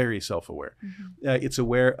 It's very self-aware. It's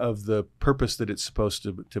aware of the purpose that it's supposed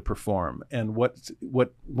to perform, and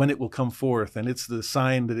when it will come forth, and it's the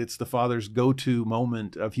sign that it's the Father's go-to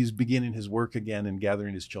moment of he's beginning his work again and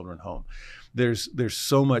gathering his children home. There's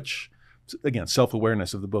so much, again,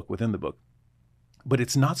 self-awareness of the book within the book. But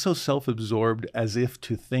it's not so self-absorbed as if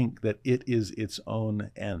to think that it is its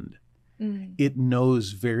own end. It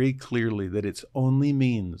knows very clearly that its only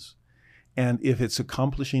means, and if it's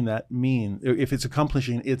accomplishing if it's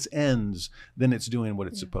accomplishing its ends, then it's doing what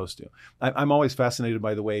it's supposed to. I'm always fascinated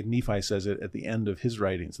by the way Nephi says it at the end of his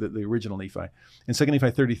writings, the original Nephi. In 2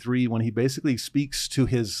 Nephi 33, when he basically speaks to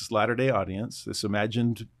his latter-day audience, this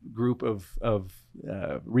imagined group of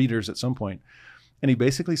readers at some point, and he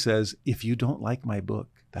basically says, if you don't like my book,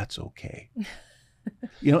 that's okay.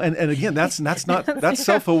 You know, and again, that's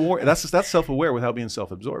self-aware. That's self-aware without being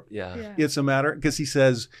self-absorbed. Yeah. It's a matter, because he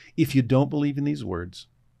says, if you don't believe in these words,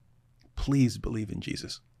 please believe in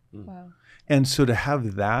Jesus. Wow. And so to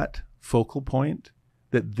have that focal point,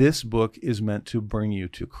 that this book is meant to bring you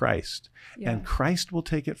to Christ, and Christ will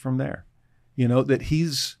take it from there. You know, that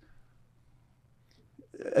he's,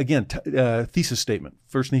 again, thesis statement,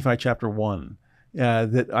 1 Nephi chapter 1,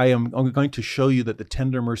 that I'm going to show you that the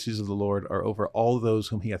tender mercies of the Lord are over all those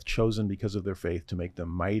whom he hath chosen because of their faith, to make them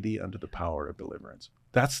mighty unto the power of deliverance.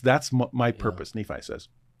 That's my purpose, Nephi says.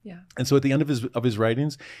 Yeah. And so at the end of his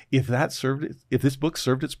writings, if this book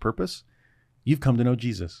served its purpose, you've come to know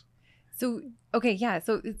Jesus. So, okay, yeah.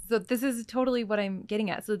 So this is totally what I'm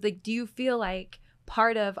getting at. So like, do you feel like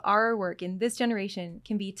part of our work in this generation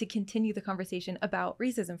can be to continue the conversation about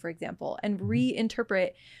racism, for example, and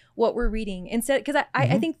reinterpret what we're reading instead? Because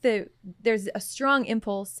I think there's a strong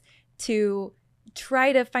impulse to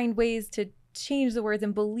try to find ways to change the words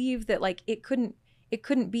and believe that like it couldn't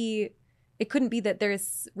be that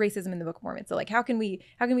there's racism in the Book of Mormon. So like, how can we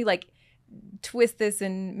like twist this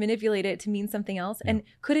and manipulate it to mean something else? Yeah. And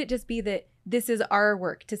could it just be that this is our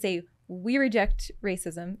work to say, we reject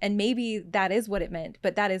racism, and maybe that is what it meant,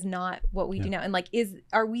 but that is not what we do now. And like,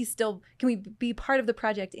 can we be part of the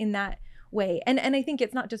project in that way? And I think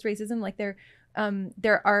it's not just racism. Like there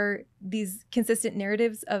are these consistent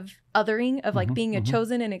narratives of othering, of like being a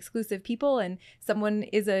chosen and exclusive people, and someone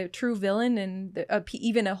is a true villain, and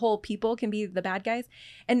even a whole people can be the bad guys.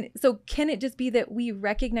 And so can it just be that we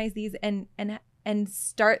recognize these and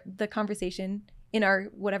start the conversation in our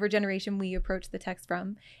whatever generation we approach the text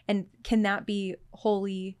from? And can that be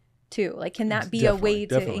holy too? Like, can that be a way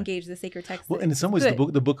to engage the sacred text? Well, and in some ways,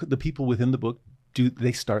 the people within the book,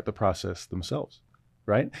 they start the process themselves,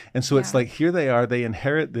 right? And so it's like, here they are, they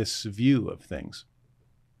inherit this view of things.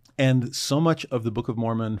 And so much of the Book of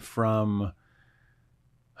Mormon from,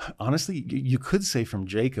 honestly, you could say from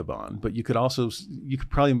Jacob on, but you could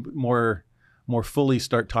probably more fully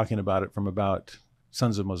start talking about it from about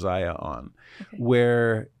Sons of Mosiah on,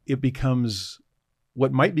 where it becomes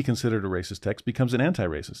what might be considered a racist text becomes an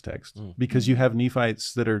anti-racist text, because you have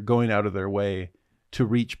Nephites that are going out of their way to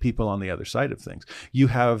reach people on the other side of things. You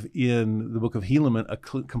have in the book of Helaman a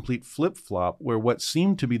complete flip-flop, where what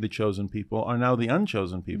seemed to be the chosen people are now the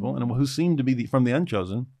unchosen people, and who seem to be from the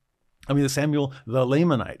unchosen, Samuel the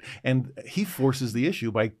Lamanite. And he forces the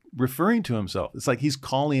issue by referring to himself. It's like he's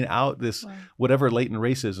calling out this whatever latent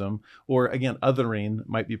racism, or again, othering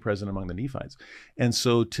might be present among the Nephites. And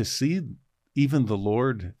so to see even the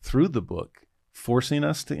Lord through the book forcing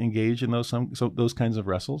us to engage in those kinds of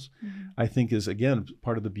wrestles, I think is, again,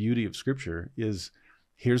 part of the beauty of Scripture. Is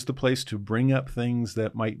here's the place to bring up things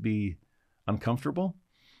that might be uncomfortable.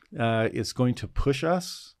 It's going to push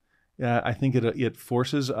us. I think it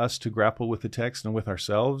forces us to grapple with the text and with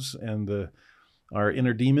ourselves and our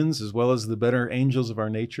inner demons, as well as the better angels of our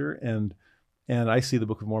nature. And I see the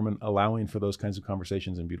Book of Mormon allowing for those kinds of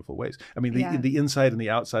conversations in beautiful ways. The inside and the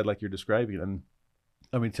outside, like you're describing.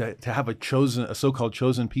 And to have a so-called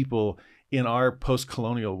chosen people in our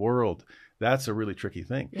post-colonial world, that's a really tricky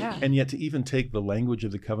thing. Yeah. And yet to even take the language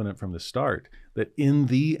of the covenant from the start, that in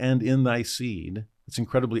thee and in thy seed, it's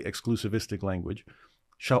incredibly exclusivistic language,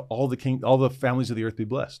 shall all the families of the earth be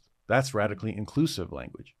blessed. That's radically inclusive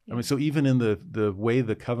language. Yeah. So even in the way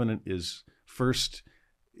the covenant is first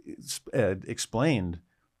explained,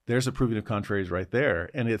 there's a proving of contraries right there.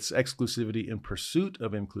 And it's exclusivity in pursuit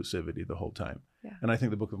of inclusivity the whole time. Yeah. And I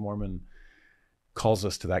think the Book of Mormon calls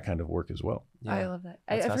us to that kind of work as well. Yeah. I love that.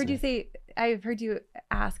 I've heard you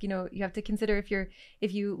ask, you have to consider if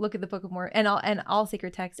you look at the Book of Mormon and all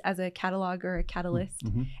sacred text as a catalog or a catalyst.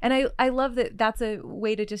 And I love that that's a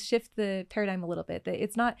way to just shift the paradigm a little bit, that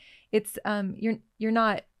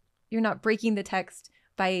you're not breaking the text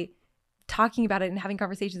by talking about it and having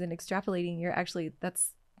conversations and extrapolating. You're actually,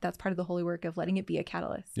 that's part of the holy work of letting it be a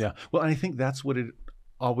catalyst. Yeah. Well, and I think that's what it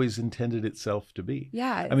always intended itself to be.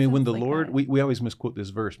 Yeah. When the Lord, we always misquote this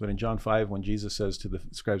verse, but in John 5, when Jesus says to the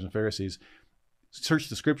scribes and Pharisees, search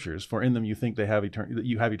the scriptures, for in them you think you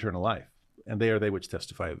have eternal life, and they are they which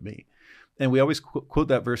testify of me. And we always quote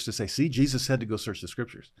that verse to say, see, Jesus said to go search the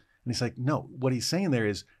scriptures. And he's like, no, what he's saying there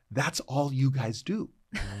is, that's all you guys do.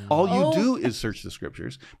 All you do is search the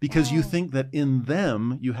scriptures, because you think that in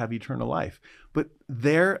them you have eternal life. But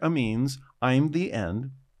there means I'm the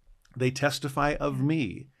end. They testify of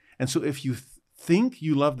me. And so if you think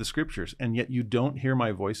you love the scriptures and yet you don't hear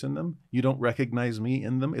my voice in them, you don't recognize me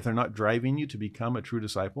in them, if they're not driving you to become a true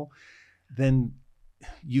disciple, then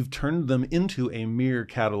you've turned them into a mere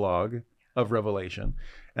catalog of revelation.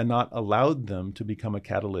 and not allowed them to become a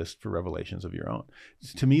catalyst for revelations of your own.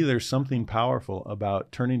 To me, there's something powerful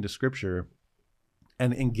about turning to Scripture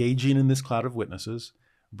and engaging in this cloud of witnesses,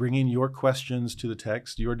 bringing your questions to the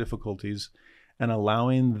text, your difficulties, and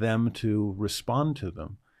allowing them to respond to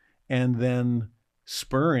them, and then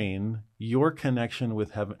spurring your connection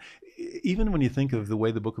with heaven. Even when you think of the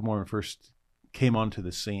way the Book of Mormon first came onto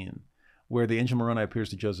the scene, where the angel Moroni appears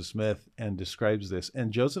to Joseph Smith and describes this,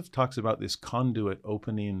 and Joseph talks about this conduit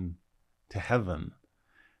opening to heaven.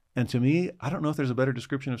 And to me, I don't know if there's a better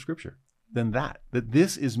description of Scripture than that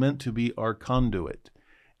this is meant to be our conduit.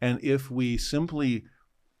 And if we simply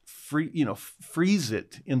freeze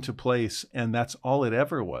it into place, and that's all it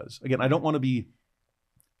ever was. Again, I don't want to be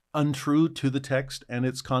untrue to the text and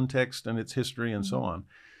its context and its history and so on.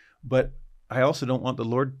 But I also don't want the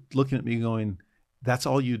Lord looking at me going, that's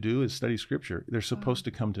all you do is study Scripture. They're supposed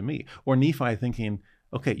to come to me. Or Nephi thinking,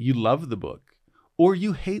 okay, you love the book or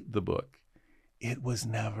you hate the book. It was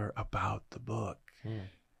never about the book.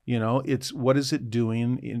 It's what is it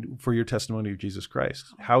doing for your testimony of Jesus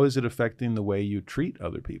Christ? How is it affecting the way you treat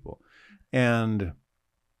other people? And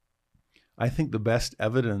I think the best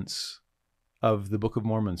evidence of the Book of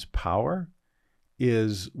Mormon's power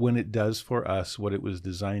is when it does for us what it was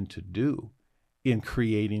designed to do in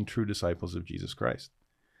creating true disciples of Jesus Christ.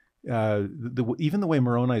 Even the way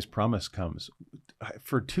Moroni's promise comes.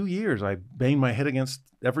 For 2 years, I banged my head against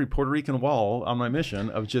every Puerto Rican wall on my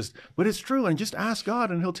mission of but it's true, and just ask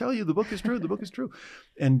God and he'll tell you the book is true, the book is true.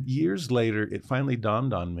 And years later, it finally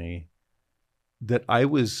dawned on me that I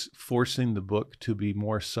was forcing the book to be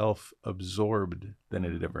more self-absorbed than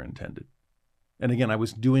it had ever intended. And again, I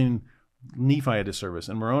was doing Nephi a disservice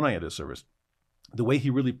and Moroni a disservice. The way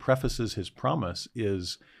he really prefaces his promise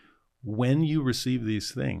is, when you receive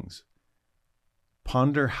these things,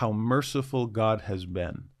 ponder how merciful God has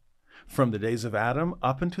been from the days of Adam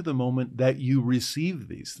up until the moment that you receive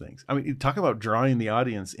these things. I mean, talk about drawing the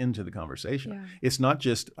audience into the conversation. Yeah. It's not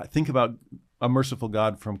just think about a merciful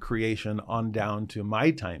God from creation on down to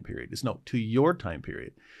my time period. It's to your time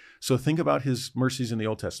period. So think about his mercies in the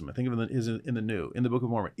Old Testament. Think of it in the New, in the Book of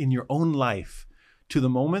Mormon, in your own life, to the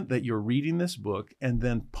moment that you're reading this book, and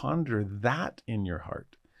then ponder that in your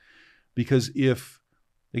heart. Because if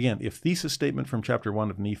thesis statement from chapter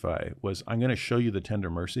 1 of Nephi was, I'm going to show you the tender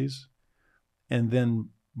mercies, and then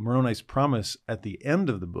Moroni's promise at the end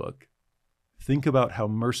of the book, think about how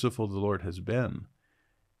merciful the Lord has been.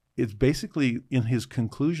 It's basically, in his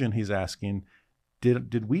conclusion, he's asking,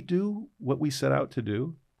 did we do what we set out to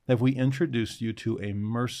do? Have we introduced you to a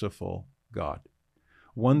merciful God?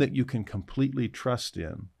 One that you can completely trust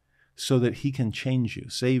in so that he can change you,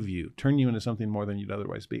 save you, turn you into something more than you'd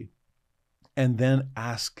otherwise be. And then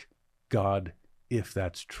ask God if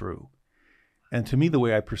that's true. And to me, the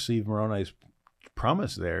way I perceive Moroni's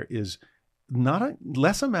promise there is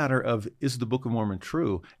less a matter of, is the Book of Mormon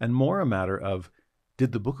true, and more a matter of,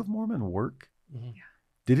 did the Book of Mormon work? Mm-hmm. Yeah.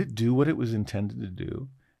 Did it do what it was intended to do?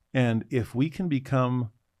 And if we can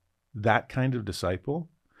become that kind of disciple,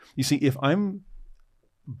 you see, if I'm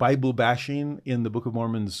Bible bashing in the Book of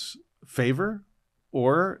Mormon's favor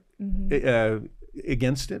or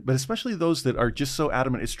against it, but especially those that are just so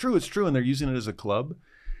adamant, it's true, and they're using it as a club,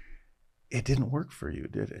 it didn't work for you,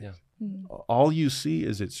 did it? Yeah. Mm-hmm. All you see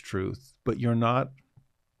is its truth, but you're not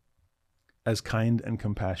as kind and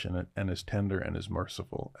compassionate and as tender and as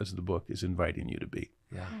merciful as the book is inviting you to be.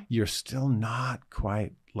 Yeah. You're still not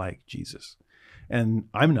quite like Jesus. And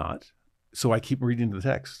I'm not. So I keep reading the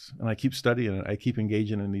text and I keep studying it. I keep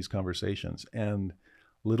engaging in these conversations. And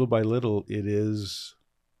little by little, it is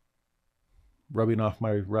rubbing off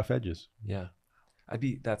my rough edges. Yeah.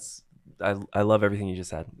 I love everything you just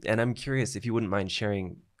said. And I'm curious if you wouldn't mind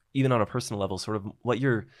sharing, even on a personal level, sort of what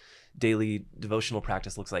your daily devotional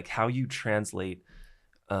practice looks like, how you translate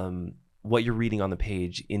what you're reading on the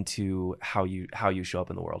page into how you show up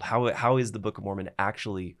in the world. How is the Book of Mormon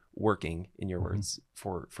actually working, in your words,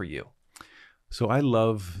 for you? So I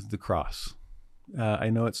love the cross. I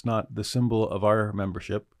know it's not the symbol of our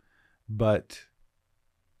membership, but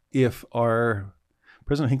if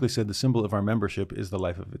President Hinckley said the symbol of our membership is the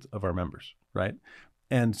life of our members, right?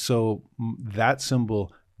 And so that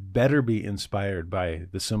symbol better be inspired by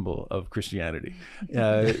the symbol of Christianity.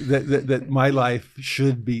 That my life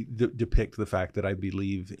should be depict the fact that I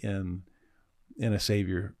believe in a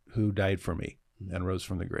Savior who died for me and rose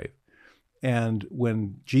from the grave. And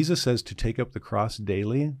when Jesus says to take up the cross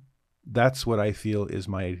daily, that's what I feel is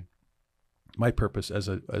my purpose as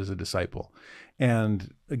a disciple.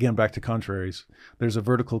 And again, back to contraries, there's a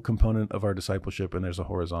vertical component of our discipleship and there's a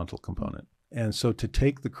horizontal component. And so to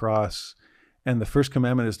take the cross And the first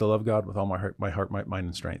commandment is to love God with all my heart, mind,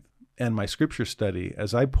 and strength. And my scripture study,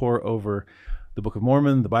 as I pore over the Book of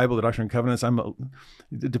Mormon, the Bible, the Doctrine and Covenants,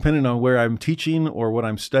 depending on where I'm teaching or what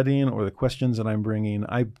I'm studying or the questions that I'm bringing,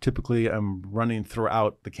 I typically am running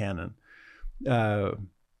throughout the canon. But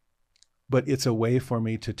it's a way for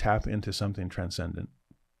me to tap into something transcendent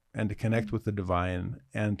and to connect with the divine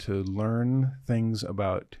and to learn things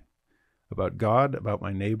about God, about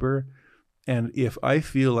my neighbor. And if I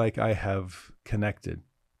feel like I have connected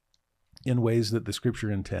in ways that the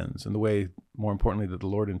scripture intends and the way, more importantly, that the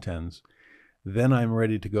Lord intends, then I'm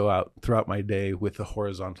ready to go out throughout my day with the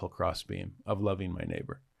horizontal crossbeam of loving my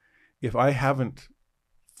neighbor. If I haven't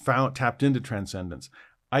tapped into transcendence,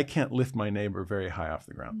 I can't lift my neighbor very high off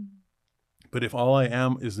the ground. But if all I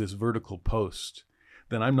am is this vertical post,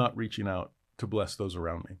 then I'm not reaching out to bless those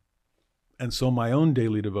around me. And so my own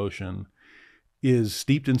daily devotion is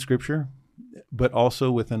steeped in scripture, but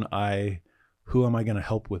also with an eye, who am I going to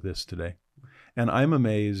help with this today? And I'm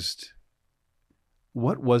amazed,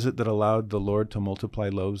 what was it that allowed the Lord to multiply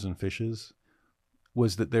loaves and fishes?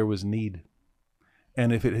 Was that there was need.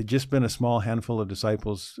 And if it had just been a small handful of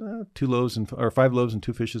disciples, 5 loaves and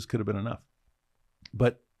 2 fishes could have been enough.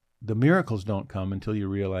 But the miracles don't come until you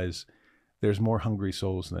realize there's more hungry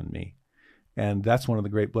souls than me. And that's one of the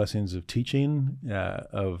great blessings of teaching,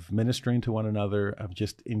 of ministering to one another, of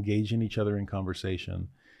just engaging each other in conversation,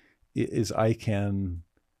 is I can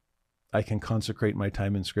consecrate my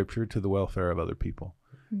time in scripture to the welfare of other people.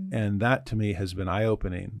 Mm-hmm. And that to me has been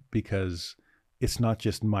eye-opening, because it's not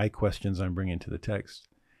just my questions I'm bringing to the text,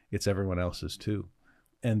 it's everyone else's too.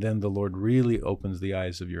 And then the Lord really opens the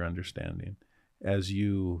eyes of your understanding as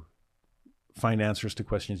you find answers to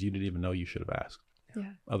questions you didn't even know you should have asked.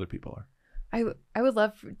 Yeah. Other people are. I would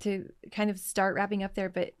love to kind of start wrapping up there,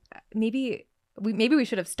 but maybe we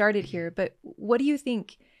should have started here. But what do you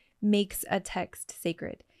think makes a text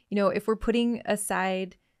sacred? You know, if we're putting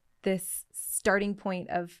aside this starting point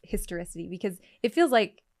of historicity, because it feels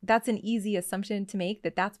like that's an easy assumption to make,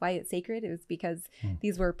 that's why it's sacred. It was because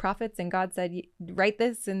these were prophets and God said, write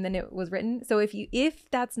this, and then it was written. So if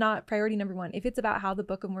that's not priority number one, if it's about how the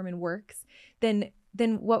Book of Mormon works, then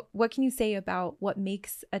what can you say about what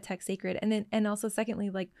makes a text sacred? And also secondly,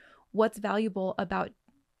 like, what's valuable about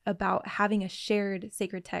having a shared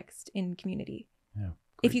sacred text in community? Yeah.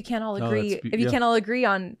 If you can't all agree, can't all agree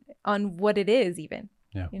on what it is, even.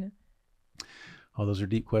 Yeah. You know. Oh, those are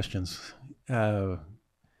deep questions.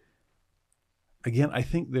 Again, I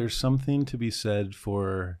think there's something to be said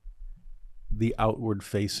for the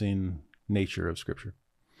outward-facing nature of Scripture,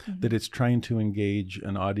 that it's trying to engage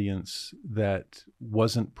an audience that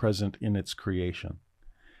wasn't present in its creation.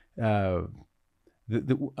 I'm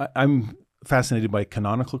fascinated by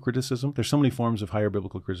canonical criticism. There's so many forms of higher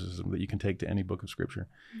biblical criticism that you can take to any book of Scripture.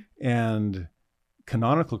 And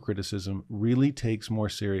canonical criticism really takes more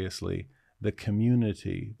seriously the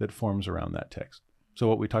community that forms around that text. So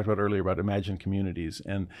what we talked about earlier about imagined communities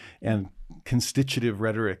and constitutive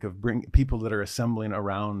rhetoric of people that are assembling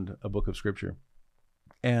around a book of Scripture.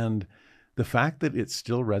 And the fact that it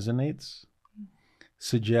still resonates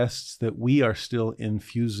suggests that we are still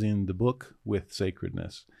infusing the book with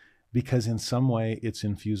sacredness, because in some way it's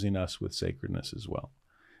infusing us with sacredness as well.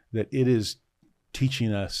 That it is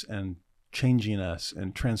teaching us and changing us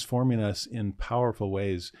and transforming us in powerful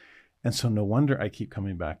ways. And so no wonder I keep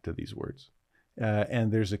coming back to these words.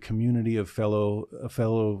 And there's a community of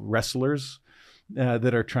fellow wrestlers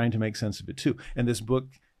that are trying to make sense of it too. And this book,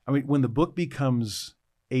 I mean, when the book becomes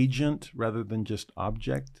agent rather than just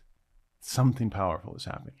object, something powerful is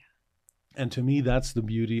happening. And to me, that's the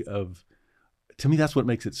beauty of, that's what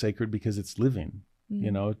makes it sacred, because it's living. You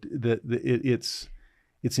know, it's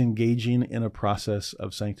engaging in a process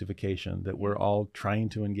of sanctification that we're all trying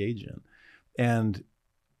to engage in, and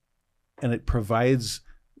it provides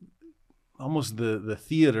almost the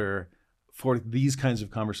theater for these kinds of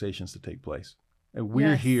conversations to take place. And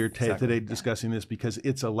we're here today discussing this because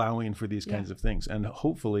it's allowing for these kinds of things. And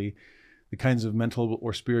hopefully the kinds of mental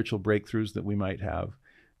or spiritual breakthroughs that we might have,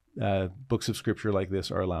 books of Scripture like this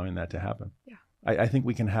are allowing that to happen. Yeah. I think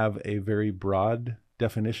we can have a very broad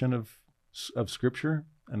definition of Scripture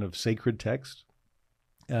and of sacred text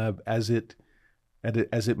as it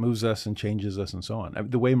moves us and changes us and so on.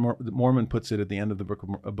 The way Mormon puts it at the end of the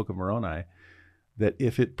Book of Moroni, that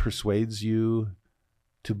if it persuades you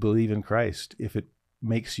to believe in Christ, if it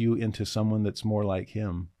makes you into someone that's more like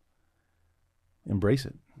him, embrace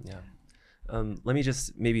it. Yeah. Let me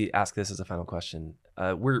just maybe ask this as a final question.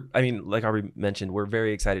 Like Aubrey mentioned, we're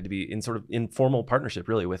very excited to be in sort of informal partnership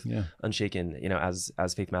really with Unshaken,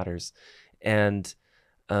 as Faith Matters. And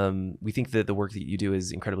We think that the work that you do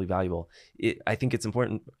is incredibly valuable. I think it's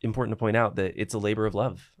important to point out that it's a labor of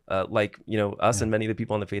love. Like, us and many of the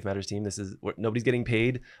people on the Faith Matters team, nobody's getting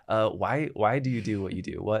paid. Why do you do what you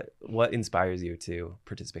do? What inspires you to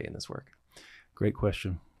participate in this work? Great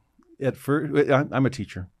question. At first, I'm a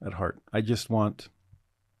teacher at heart.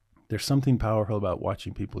 There's something powerful about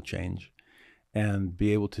watching people change and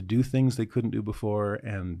be able to do things they couldn't do before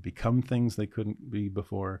and become things they couldn't be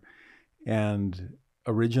before. And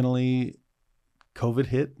originally, COVID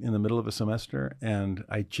hit in the middle of a semester, and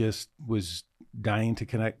I just was dying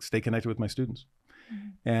to stay connected with my students.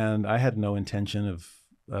 Mm-hmm. And I had no intention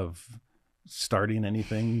of starting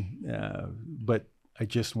anything, but I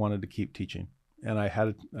just wanted to keep teaching. And I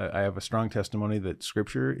have a strong testimony that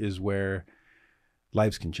Scripture is where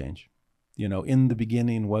lives can change. In the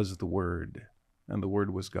beginning was the Word, and the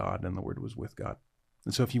Word was God, and the Word was with God.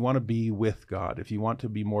 And so if you want to be with God, if you want to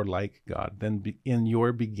be more like God, then in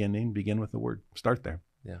your beginning, begin with the Word. Start there.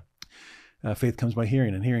 Yeah. Faith comes by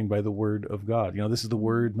hearing, and hearing by the Word of God. This is the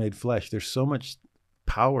Word made flesh. There's so much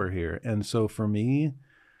power here. And so for me,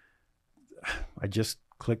 I just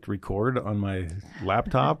clicked record on my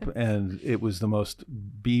laptop, and it was the most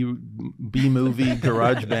B movie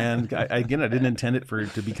garage band. I didn't intend it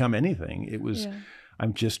to become anything. It was,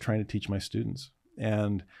 I'm just trying to teach my students.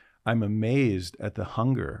 And I'm amazed at the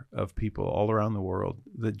hunger of people all around the world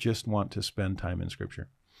that just want to spend time in Scripture.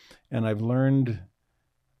 And I learned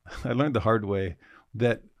the hard way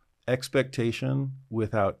that expectation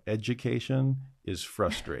without education is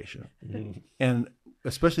frustration. And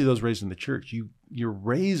especially those raised in the church, you're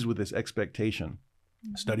raised with this expectation.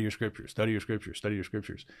 Mm-hmm. Study your scriptures, study your scriptures, study your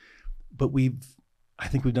scriptures. But I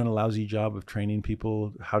think we've done a lousy job of training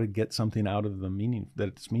people how to get something out of the meaning, that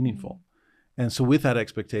it's meaningful. Mm-hmm. And so with that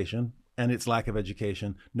expectation and its lack of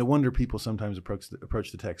education, no wonder people sometimes approach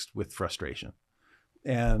the text with frustration.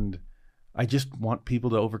 And I just want people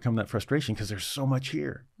to overcome that frustration because there's so much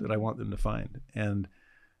here that I want them to find. And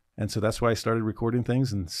so that's why I started recording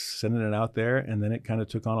things and sending it out there. And then it kind of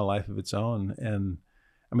took on a life of its own. And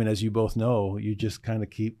I mean, as you both know, you just kind of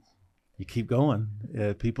keep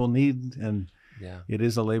going. People need, and it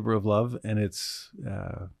is a labor of love. And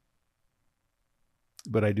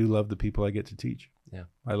but I do love the people I get to teach. Yeah.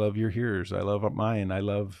 I love your hearers. I love mine.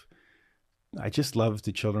 I just love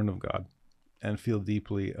the children of God and feel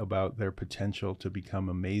deeply about their potential to become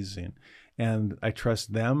amazing. And I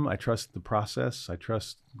trust them. I trust the process. I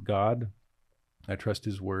trust God. I trust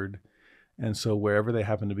His Word. And so wherever they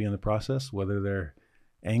happen to be in the process, whether they're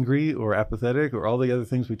angry or apathetic or all the other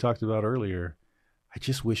things we talked about earlier, I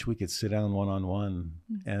just wish we could sit down one-on-one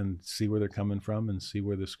and see where they're coming from and see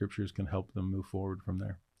where the Scriptures can help them move forward from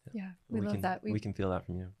there. Yeah, we love that. We can feel that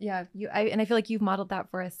from you. Yeah, and I feel like you've modeled that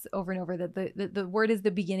for us over and over. That the Word is the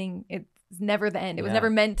beginning. It's never the end. It was never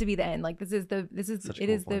meant to be the end. Like this is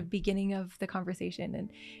the beginning of the conversation,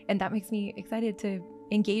 and that makes me excited to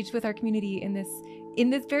engage with our community in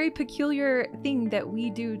this very peculiar thing that we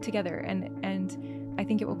do together. And I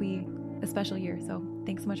think it will be a special year. So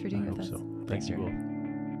thanks so much for doing it with us. So. Thanks, Jared.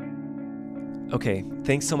 Okay,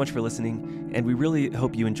 thanks so much for listening, and we really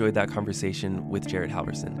hope you enjoyed that conversation with Jared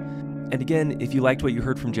Halverson. And again, if you liked what you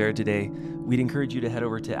heard from Jared today, we'd encourage you to head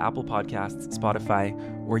over to Apple Podcasts, Spotify,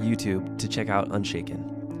 or YouTube to check out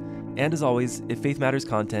Unshaken. And as always, if Faith Matters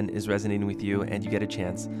content is resonating with you and you get a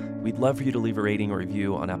chance, we'd love for you to leave a rating or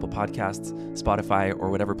review on Apple Podcasts, Spotify, or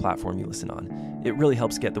whatever platform you listen on. It really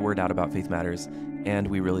helps get the word out about Faith Matters, and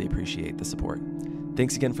we really appreciate the support.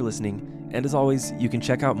 Thanks again for listening, and as always, you can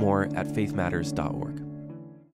check out more at faithmatters.org.